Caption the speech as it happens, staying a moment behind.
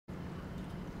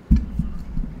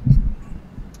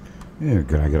Yeah,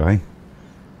 g'day.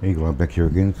 Eagle Eye back here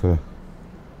again for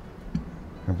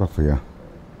roughly a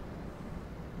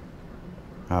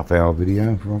half-hour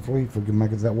video, roughly, if we can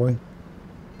make it that way.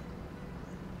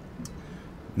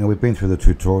 Now we've been through the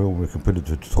tutorial, we've completed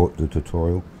the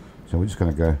tutorial, so we're just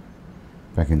going to go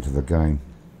back into the game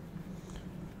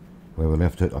where we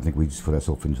left it. I think we just put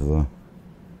ourselves into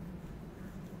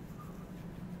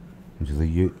the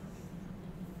ute,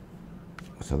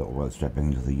 so that will road strap back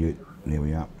into the ute. There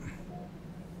we are.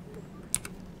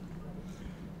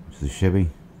 The Chevy.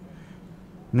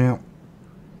 Now,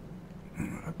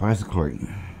 basically,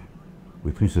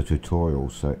 we finished the tutorial,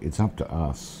 so it's up to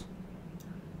us,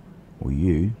 or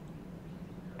you,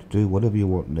 to do whatever you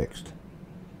want next,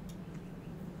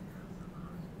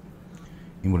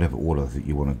 in whatever order that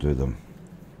you want to do them.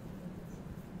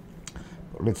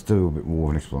 But let's do a bit more of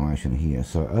an explanation here.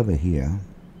 So over here,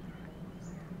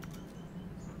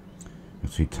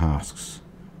 let's see tasks.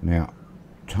 Now,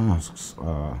 tasks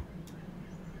are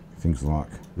things like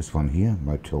this one here,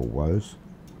 motel woes,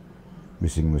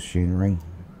 missing machinery,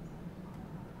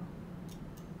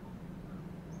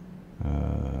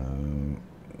 that's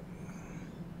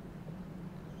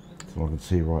all I can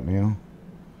see right now.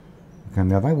 Okay,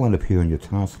 now they won't appear on your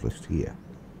task list here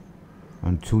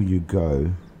until you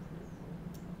go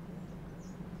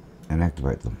and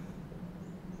activate them.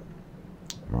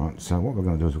 Right, so what we're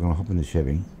going to do is we're going to hop in the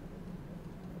Chevy.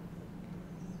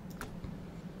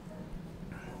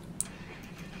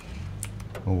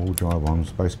 All drive on,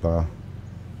 spacebar,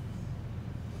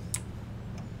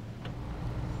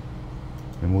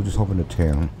 and we'll just hop into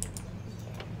town.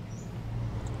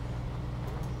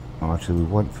 Oh, actually we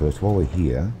won't first. While we're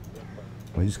here,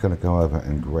 we're just going to go over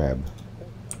and grab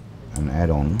an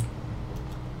add-on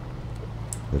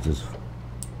that is,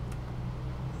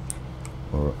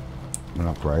 or an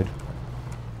upgrade.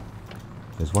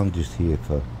 There's one just here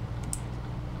for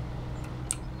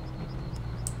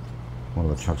one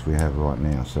of the trucks we have right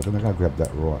now, so I'm going to go grab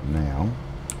that right now.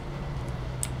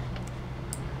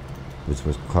 We're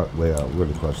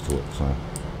really close to it, so I'm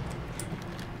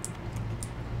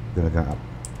going to go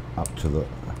up to the,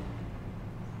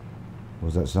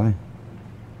 what does that say?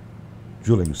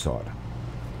 Drilling site.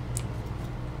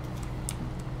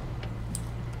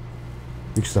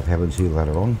 Big stuff happens here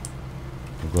later on.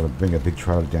 We've got to bring a big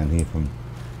trailer down here from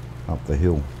up the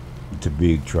hill. It's a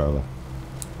big trailer.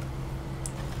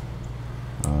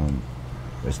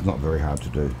 It's not very hard to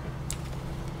do,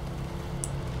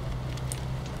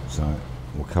 so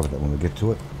we'll cover that when we get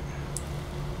to it.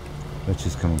 Let's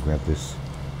just come and grab this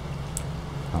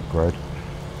upgrade.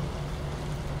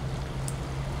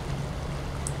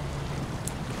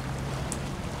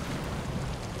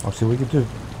 Actually, we could do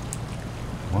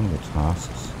one of the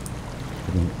tasks.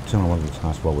 We can turn on one of the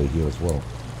tasks while we're here as well.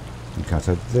 Okay,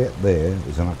 so there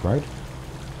is an upgrade.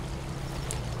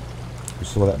 We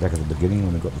saw that back at the beginning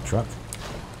when we got the truck.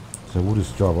 So we'll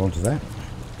just drive onto that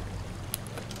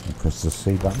and press the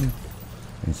C button,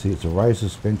 and see it's a raised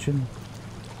suspension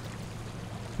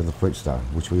for the Fleet Star,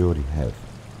 which we already have.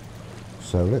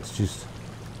 So let's just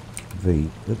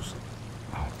let's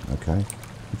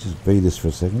just V this for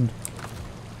a second.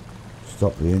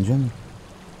 Stop the engine.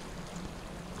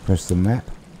 Press the map.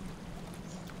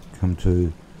 Come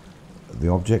to the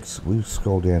objects. We'll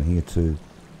scroll down here to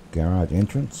garage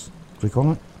entrance. Click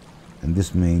on it, and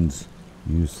this means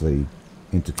use the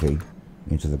enter key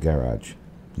into the garage.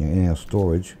 Now in our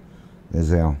storage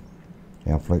there's our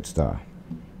Fleet Star,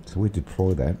 so we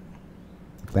deploy that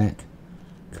back,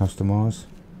 customize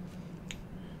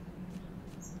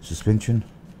suspension,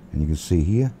 and you can see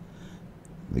here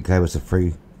it gave us a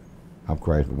free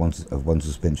upgrade of one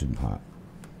suspension part.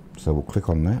 So we'll click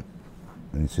on that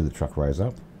and you see the truck raise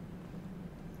up,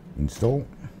 install.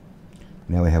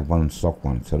 Now we have one stock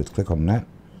one, so let's click on that,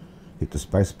 hit the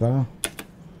space bar,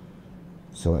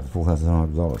 sell that for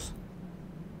 $4,900.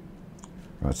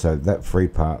 Right, so that free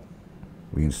part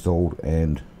we installed,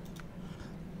 and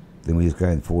then we just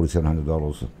gained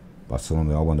 $4,700 by selling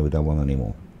the old one that we don't want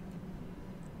anymore.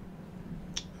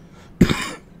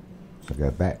 So go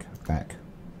back.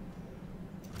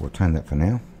 We'll retain that for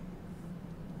now.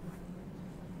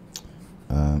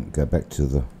 Go back to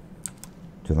the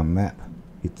map,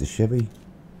 hit the Chevy,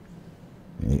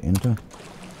 and enter.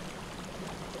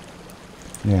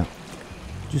 Now,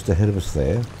 just ahead of us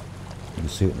there, you can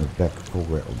see it in the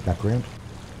background.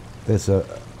 There's a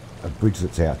bridge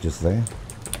that's out just there.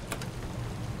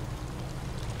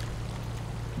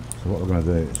 So what we're going to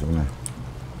do is we're going to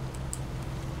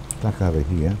duck over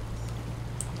here.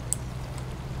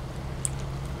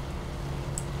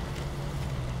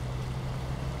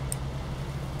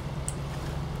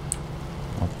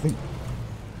 I think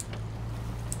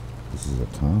This is a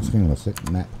task. Hang on a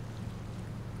sec. Map.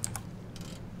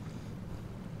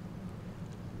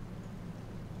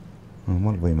 Oh,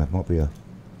 might be a map. Might be a.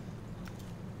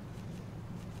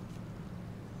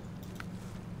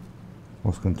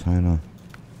 What's container?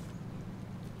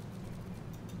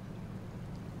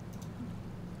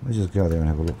 Let's just go there and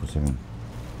have a look for a second.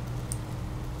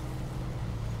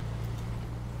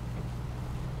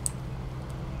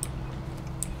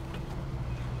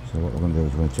 So what we're going to do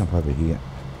is we're going to jump over here.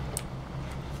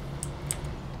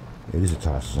 It is a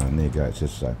task zone. There you go. It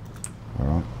says so.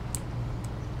 Alright.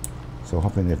 So I'll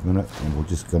hop in there for a minute and we're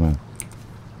just going to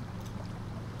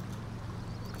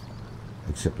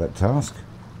accept that task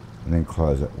and then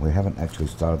close it. We haven't actually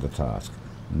started the task.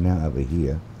 Now over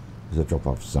here is a drop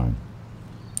off zone.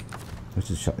 Let's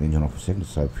just shut the engine off for a second to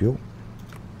save fuel.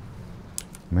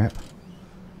 Map.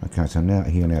 Okay, so now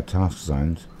here in our task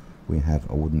zones we have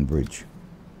a wooden bridge.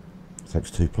 It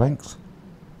takes 2 planks,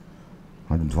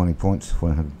 120 points,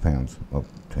 400 pounds, well,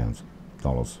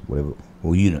 dollars, whatever,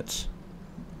 or units.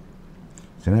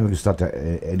 So now we can start that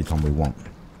anytime we want.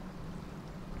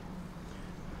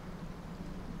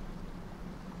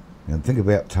 Now the thing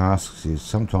about tasks is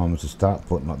sometimes the start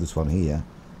point, like this one here,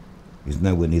 is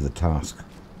nowhere near the task.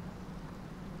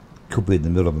 Could be in the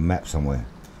middle of a map somewhere.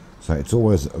 So it's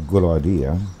always a good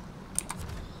idea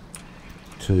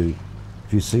to,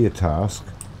 if you see a task,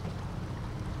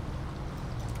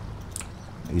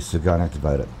 is to go and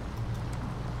activate it.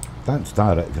 Don't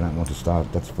start it if you don't want to start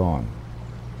it, that's fine.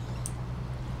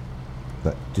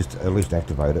 But just at least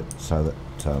activate it so that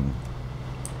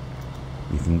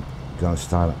you can go and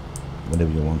start it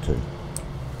whenever you want to.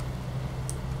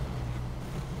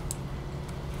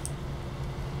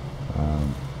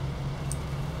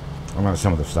 I know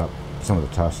some of the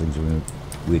task things are in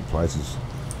weird places,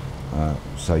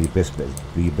 so you best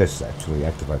actually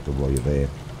activate them while you're there.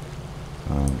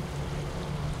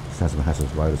 Sounds some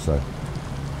hassles later, so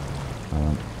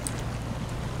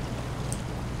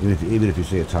even if you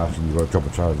see a task and you've got to drop a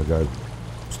trailer to go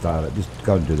start it, just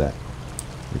go and do that.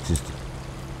 It's just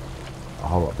a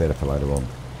whole lot better for later on.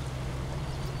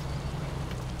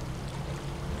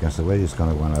 Okay, so we're just going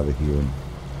to run over here and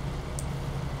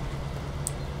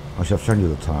I've shown you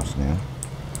the task now.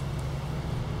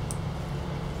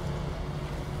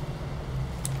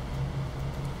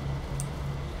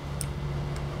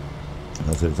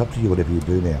 So it's up to you whatever you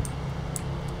do now.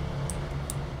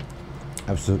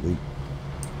 Absolutely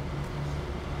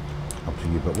up to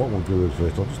you. But what we'll do is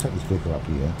first, I'll just take this vehicle up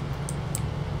here.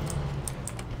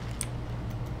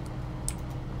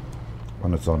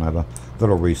 When it's on over,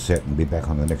 that'll reset and be back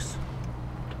on the next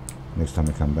time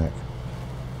we come back.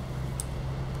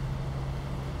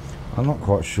 I'm not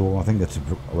quite sure. I think it's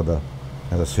whether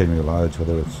as a semi loads,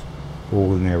 whether it's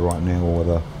all in there right now or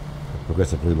whether it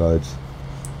progressively loads.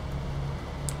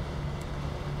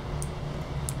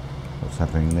 What's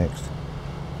happening next?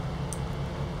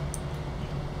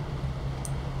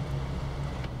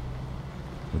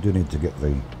 We do need to get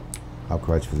the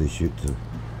upgrades for this chute to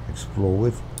explore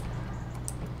with.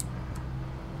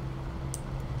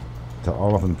 So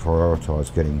I'll often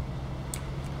prioritise getting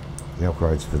the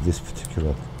upgrades for this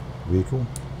particular vehicle.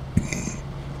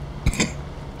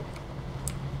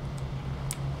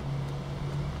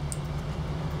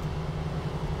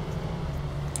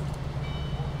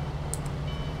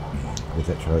 Get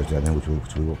that trailer down there, which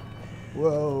we will.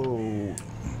 Whoa!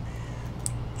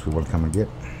 Which we want to come and get.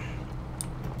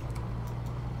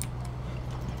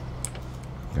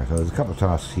 Okay, so there's a couple of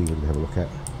tasks here we can have a look at.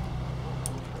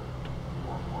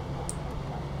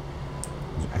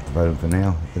 Just activate them for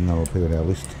now, then they'll appear on our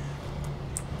list.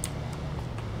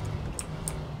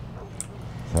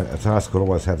 So a task will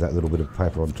always have that little bit of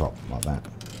paper on top, like that.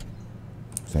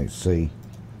 So see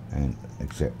and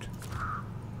accept.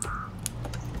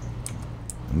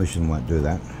 The mission won't do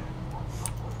that.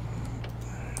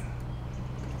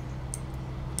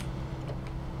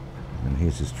 And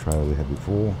here's this trailer we had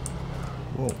before.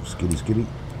 Whoa, skiddy skiddy.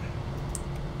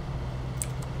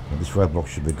 Now this roadblock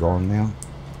should be gone now,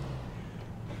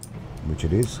 which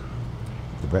it is.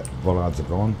 The bollards are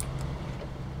gone.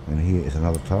 And here is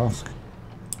another task.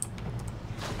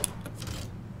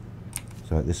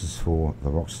 So this is for the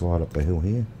rock slide up the hill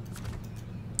here.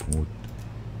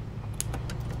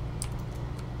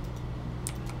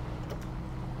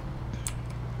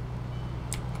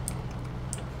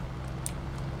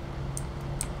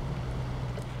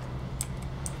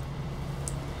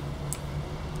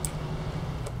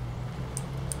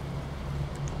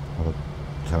 Other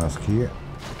task here.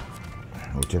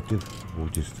 Objective. We'll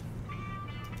just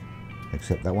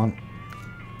accept that one.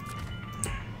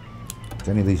 If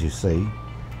any of these you see,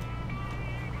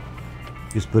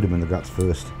 Just put him in the guts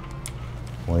first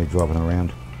while you're driving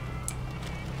around.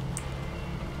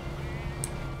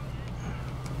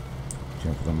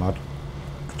 Jump for the mud.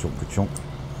 Ka-chunk, ka-chunk.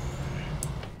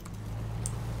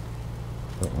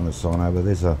 Don't want to sign over.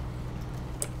 There's a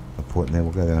point there.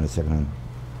 We'll go there in a second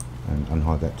and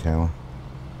unhide that tower.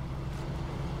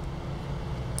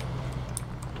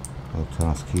 Another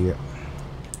task here.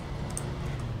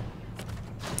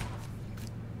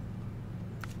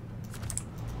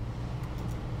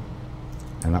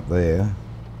 And up there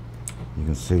you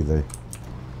can see the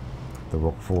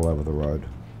rock fall over the road.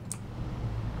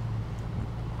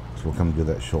 So we'll come and do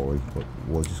that shortly, but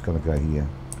we're just going to go here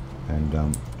and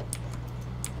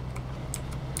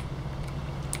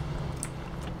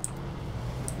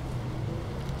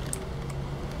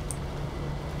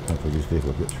hopefully this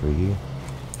vehicle gets through here.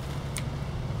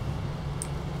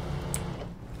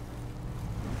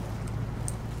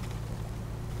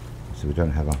 So we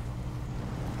don't have a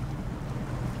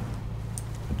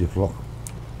diff lock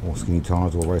or skinny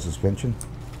tyres or race suspension.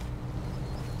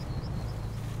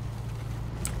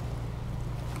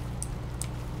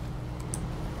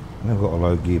 I've got a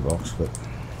low gearbox, but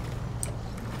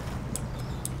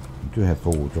I do have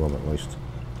four-wheel drive at least.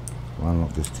 We'll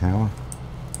unlock this tower.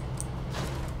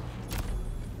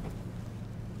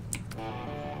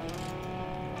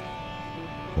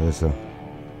 So there's a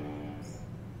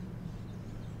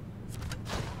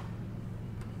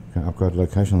upgrade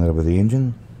location. That'll be the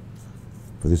engine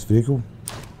for this vehicle.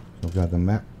 So I'll go to the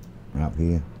map and up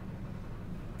here.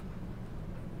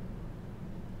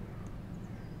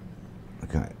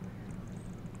 Okay,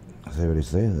 so there it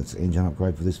is there. That's the engine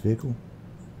upgrade for this vehicle.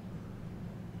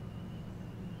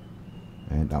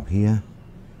 And up here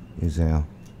is our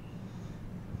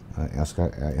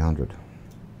Scout 800.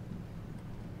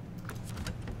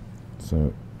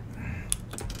 So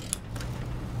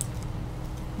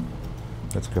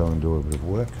let's go and do a bit of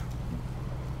work.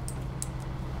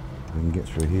 If we can get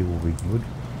through here, we'll be good.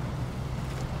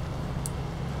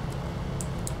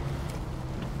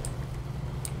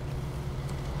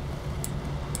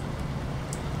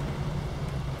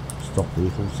 Stop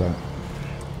vehicle, so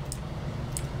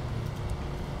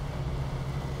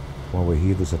while we're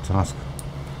here, there's a task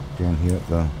down here at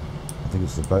the, I think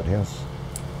it's the boathouse,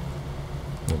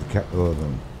 or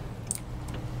the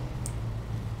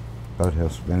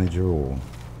boathouse manager, or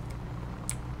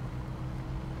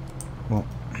well,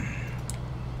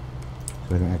 so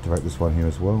we can activate this one here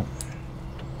as well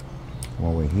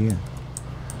while we're here.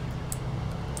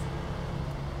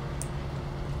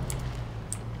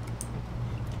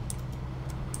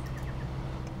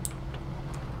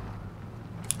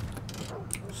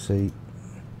 See,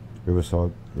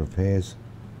 Riverside repairs,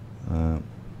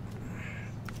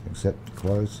 accept,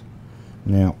 close.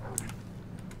 Now,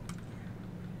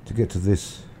 to get to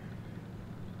this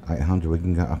 800, we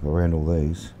can go up around all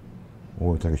these,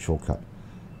 or we take a shortcut.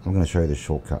 I'm going to show you the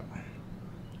shortcut.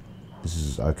 This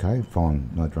is okay, fine,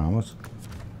 no dramas,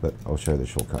 but I'll show you the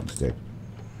shortcut instead.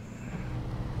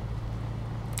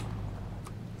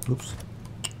 Oops,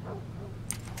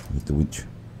 hit the winch.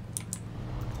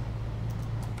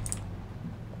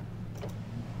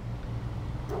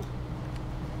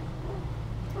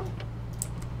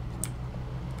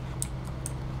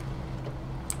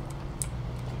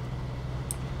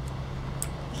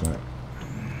 So,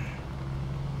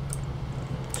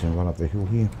 turn right up the hill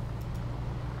here.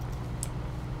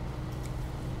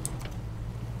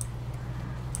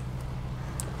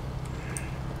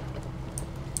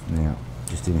 Now,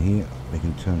 just in here, we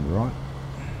can turn right.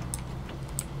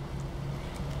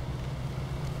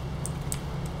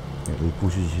 Yeah, these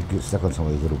bushes, you get stuck on some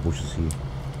of these little bushes here.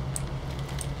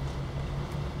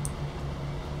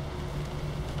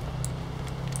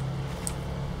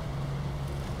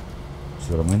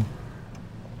 See what I mean?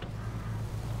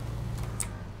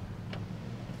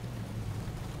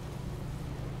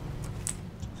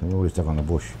 So we're always stuck on the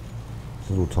bush. It's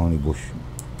a little tiny bush.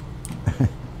 Okay,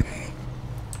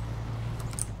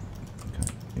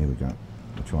 here we go.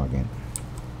 We'll try again.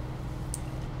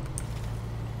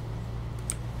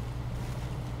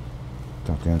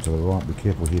 Duck down to the right. Be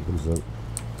careful here because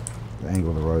the angle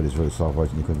of the road is really sideways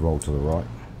and you could roll to the right.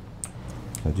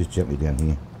 So just gently down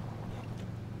here.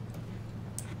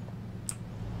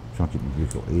 Try and keep your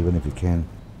vehicle even if you can.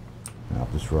 And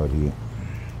up this road here.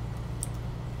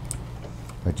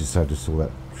 I just saw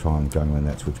that trying going around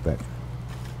that switchback.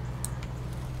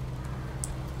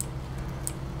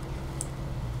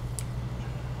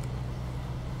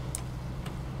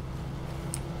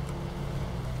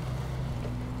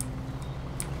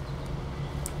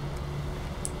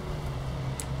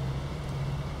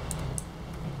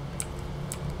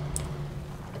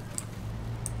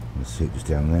 See it just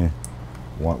down there,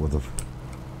 white with a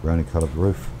brownie coloured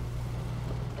roof.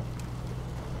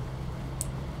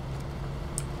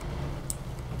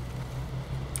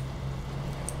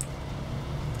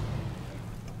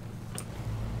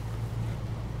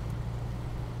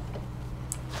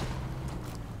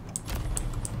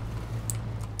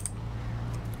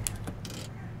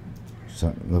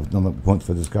 So another point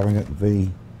for discovering it: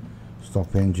 V,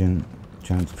 stop engine,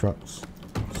 change trucks,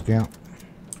 Scout.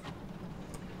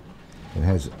 It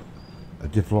has a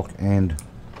diff lock and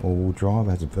all-wheel drive.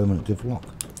 It has a permanent diff lock,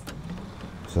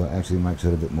 so it actually makes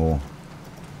it a bit more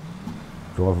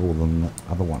drivable than the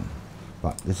other one.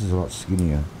 But this is a lot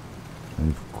skinnier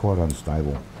and quite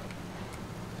unstable.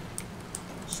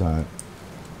 So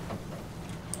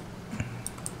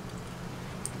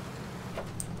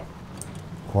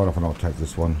quite often I'll take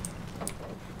this one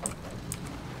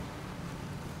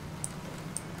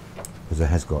because it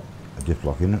has got a diff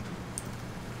lock in it.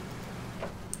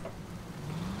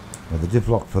 Now the diff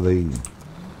lock for the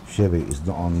Chevy is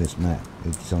not on this map,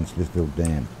 it's on Smithfield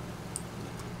Dam.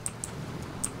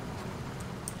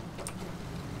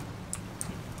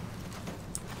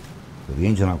 But the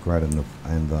engine upgrade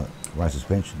and the race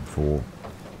suspension for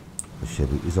the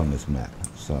Chevy is on this map,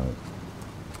 so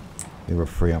they're a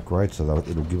free upgrade, so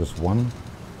it'll give us one,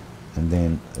 and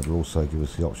then it'll also give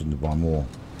us the option to buy more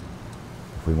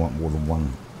if we want more than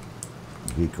one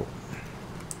vehicle.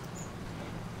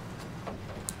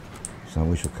 So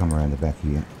we shall come around the back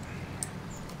here.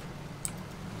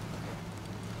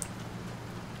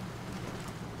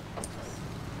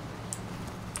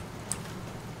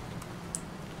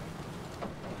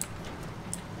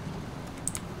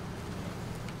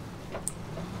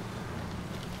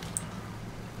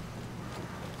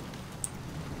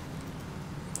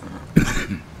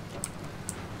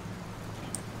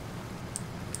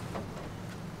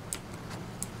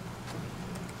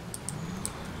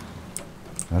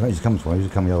 I don't usually come this way, I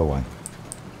usually come the other way.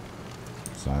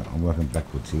 So I'm working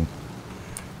backwards here.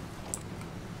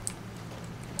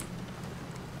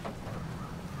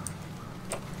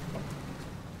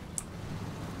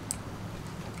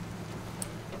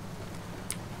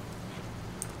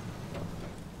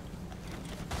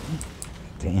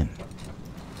 Damn.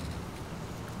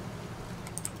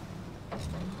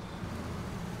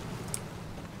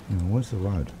 Now, where's the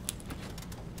road?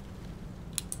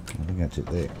 I think that's it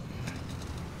there.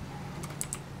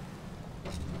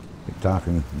 Dark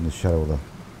in the shadow of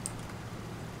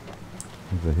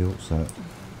the hill, so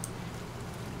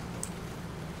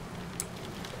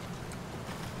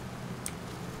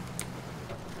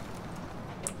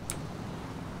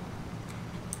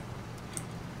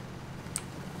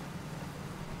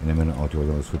in a minute I'll do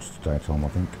another switch to daytime, I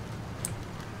think.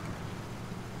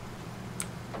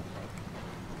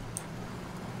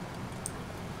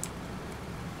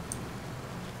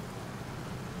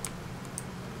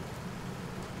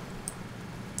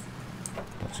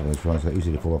 Some of these roads are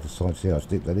easy to fall off the side. See how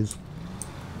steep that is?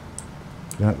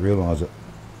 You don't realise it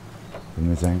from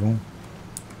this angle.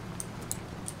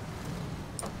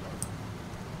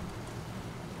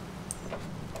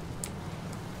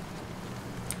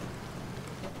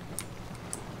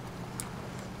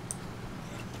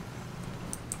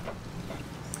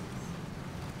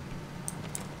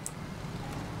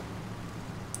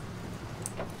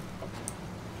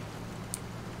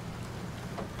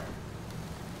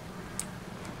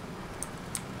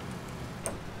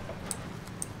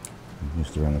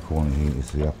 Just around the corner here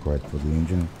is the upgrade for the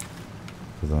engine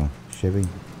for the Chevy.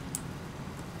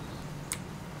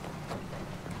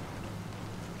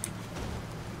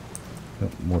 Oh,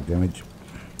 more damage.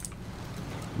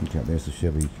 Okay, there's the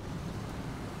Chevy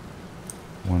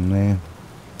one there.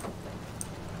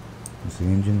 There's the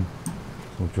engine. So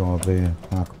we'll drive there,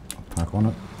 park on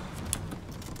it,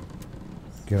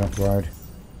 get upgrade,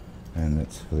 and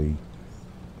that's for the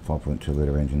 5.2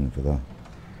 litre engine for the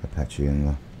Apache and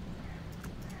the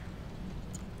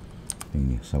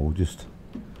thing. So we'll just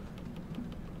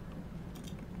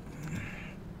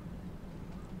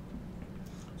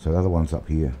the other one's up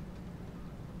here,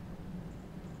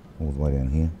 all the way down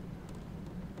here.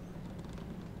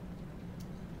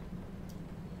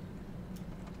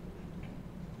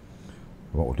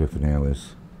 What we'll do for now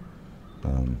is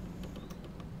so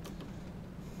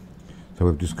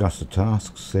we've discussed the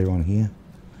tasks there on here.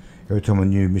 Every time a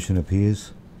new mission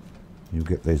appears, you'll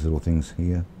get these little things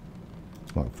here,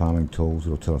 like farming tools.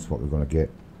 It'll tell us what we're going to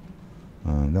get.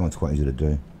 That one's quite easy to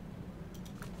do.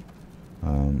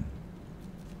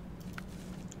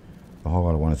 The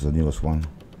highlighted one is the newest one,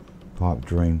 Pipe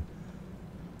Dream.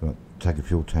 Got take a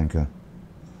fuel tanker,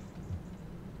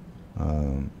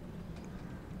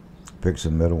 bricks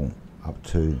and metal up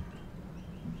to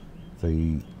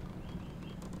the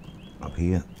up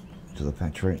here to the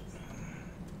factory.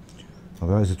 Oh,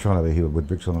 there is a trailer over here with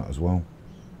bricks on it as well.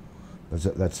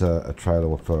 That's a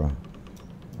trailer for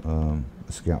a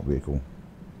scout vehicle,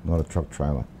 not a truck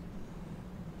trailer.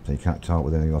 So you can't tie it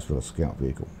with anything else but a scout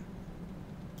vehicle.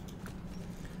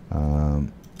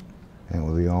 And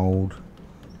with the old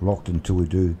locked until we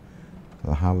do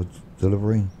the Harvard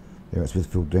delivery. There at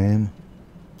Smithfield Dam.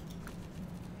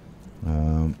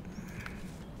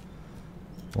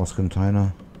 Lost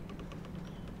container.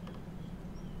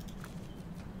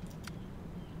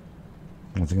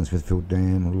 Once again, Smithfield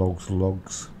Dam,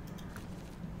 logs.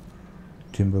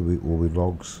 Timber will be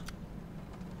logs.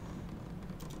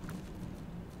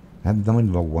 I haven't done any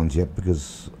log ones yet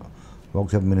because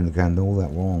logs haven't been in the game all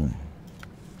that long.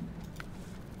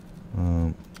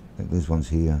 I think these ones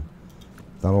here,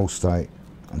 they'll all stay,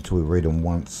 until we read them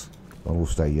once, they'll all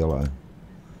stay yellow.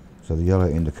 So the yellow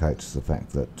indicates the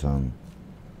fact that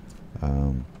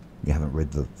you haven't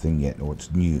read the thing yet, or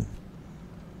it's new.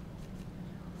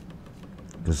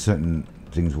 Because certain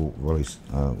things will release,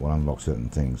 will unlock certain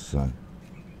things. So,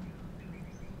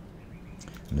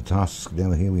 and the tasks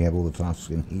down here, we have all the tasks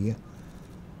in here.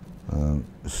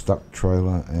 Stuck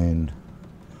trailer, and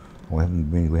we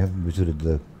haven't visited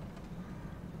the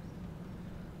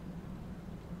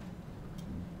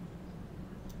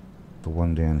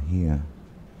one down here.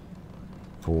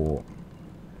 For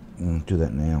do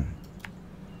that now.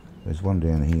 There's one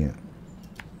down here.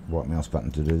 Right mouse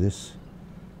button to do this.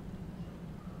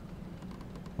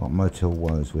 Oh, Motel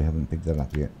Woes, we haven't picked that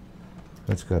up yet.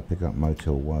 Let's go pick up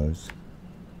Motel Woes.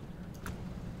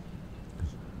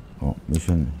 Oh,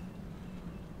 mission.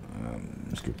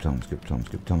 Skip time. So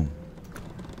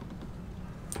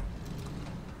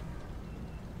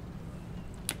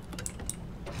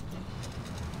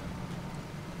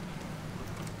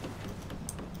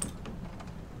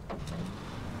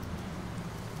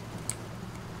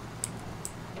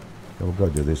we'll go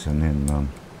do this, and then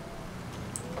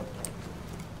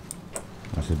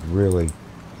I said really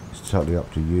it's totally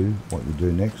up to you what you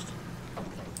do next.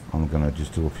 I'm going to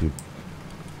just do a few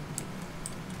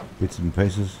bits and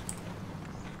pieces.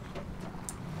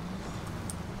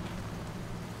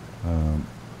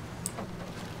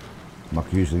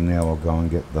 Like usually now I'll go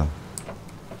and get the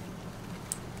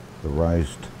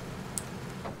raised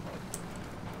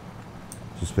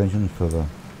suspension for the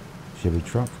Chevy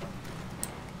truck.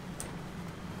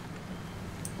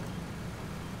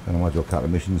 And I might do a couple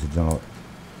of missions, and then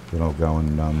I'll go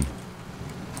and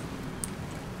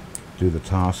do the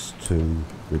tasks to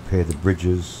repair the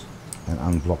bridges and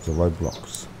unblock the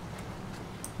roadblocks.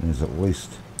 And there's at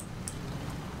least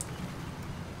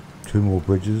 2 more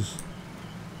bridges.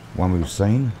 One we've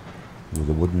seen with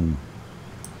a wooden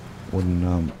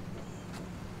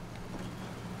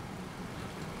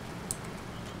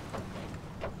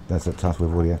that's a task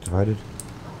we've already activated.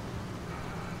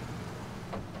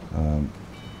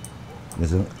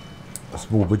 There's a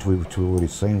small bridge which we've already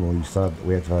seen. Well,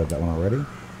 we activated that one already.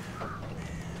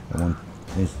 That one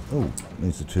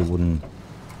needs the 2 wooden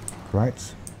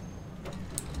crates.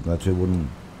 The 2 wooden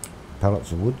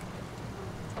pallets of wood.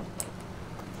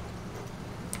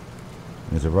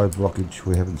 There's a road blockage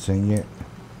we haven't seen yet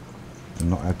and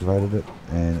not activated it,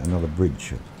 and another bridge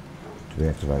to be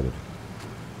activated.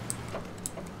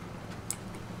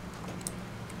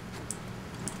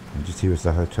 And just here is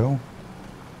the hotel,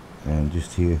 and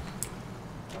just here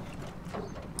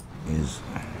is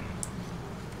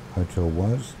Hotel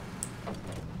Was.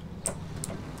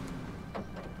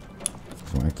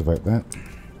 So I activate that,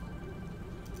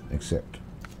 except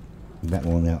that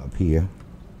will now appear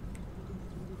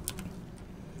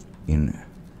in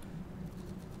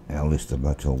our list of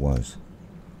Motel Was.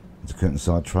 It's a curtain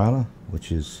side trailer,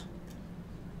 which is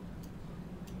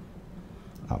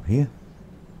up here,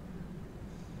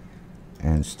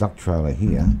 and stuck trailer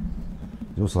here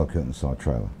is also a curtain side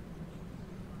trailer.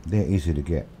 They're easy to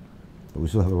get, but we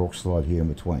still have a rock slide here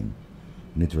in between.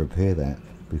 We need to repair that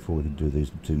before we can do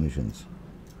these 2 missions.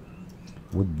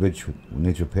 Wood bridge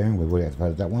needs repairing, we've already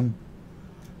activated that one,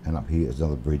 and up here is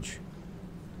another bridge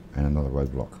and another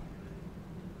roadblock.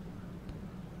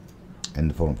 And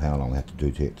the fallen power line we have to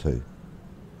do to it too.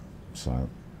 So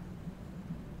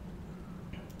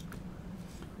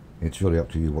it's really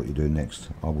up to you what you do next.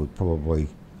 I would probably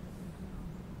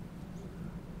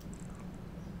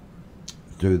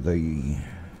do the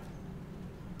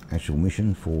actual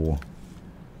mission for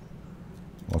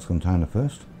Lost Container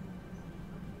first.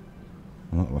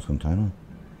 Not Lost Container.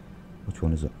 Which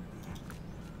one is it?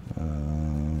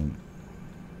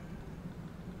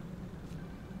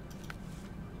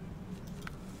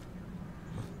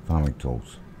 Farming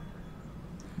tools.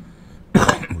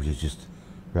 which is just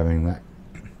grabbing that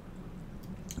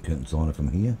curtain signer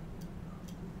from here,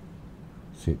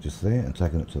 see it just there, and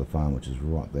taking it to the farm, which is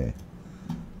right there.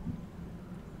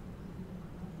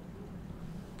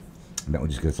 And that will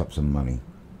just get us up some money.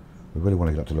 We really want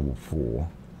to get up to level 4,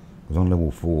 because on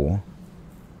level 4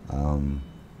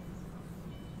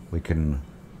 we can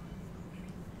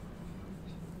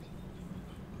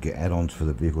get add-ons for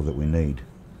the vehicle that we need,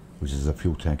 which is a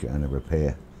fuel tanker and a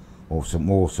repair, or some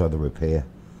more so the repair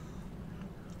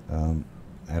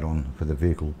add-on for the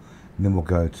vehicle. And then we'll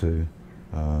go to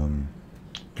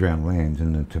Drowned Lands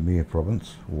in the Tamir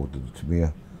province, or the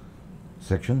Tamir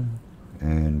section,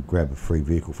 and grab a free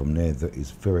vehicle from there that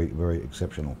is very, very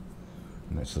exceptional,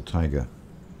 and that's the Tiger.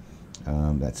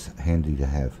 That's handy to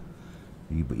have,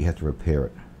 but you have to repair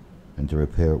it, and to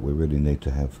repair it we really need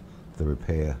to have the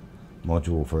repair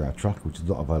module for our truck, which is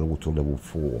not available till level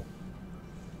 4.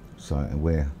 So, and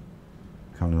we're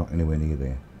currently not anywhere near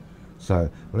there. So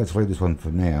well, let's leave this one for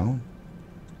now,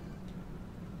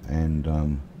 and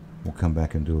we'll come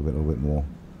back and do a little bit more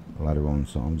later on.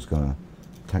 So I'm just going to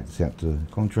take this out to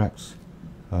contracts,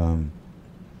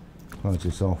 close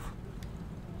this off,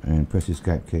 and press the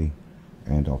escape key,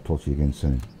 and I'll talk to you again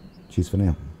soon. Cheers for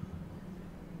now.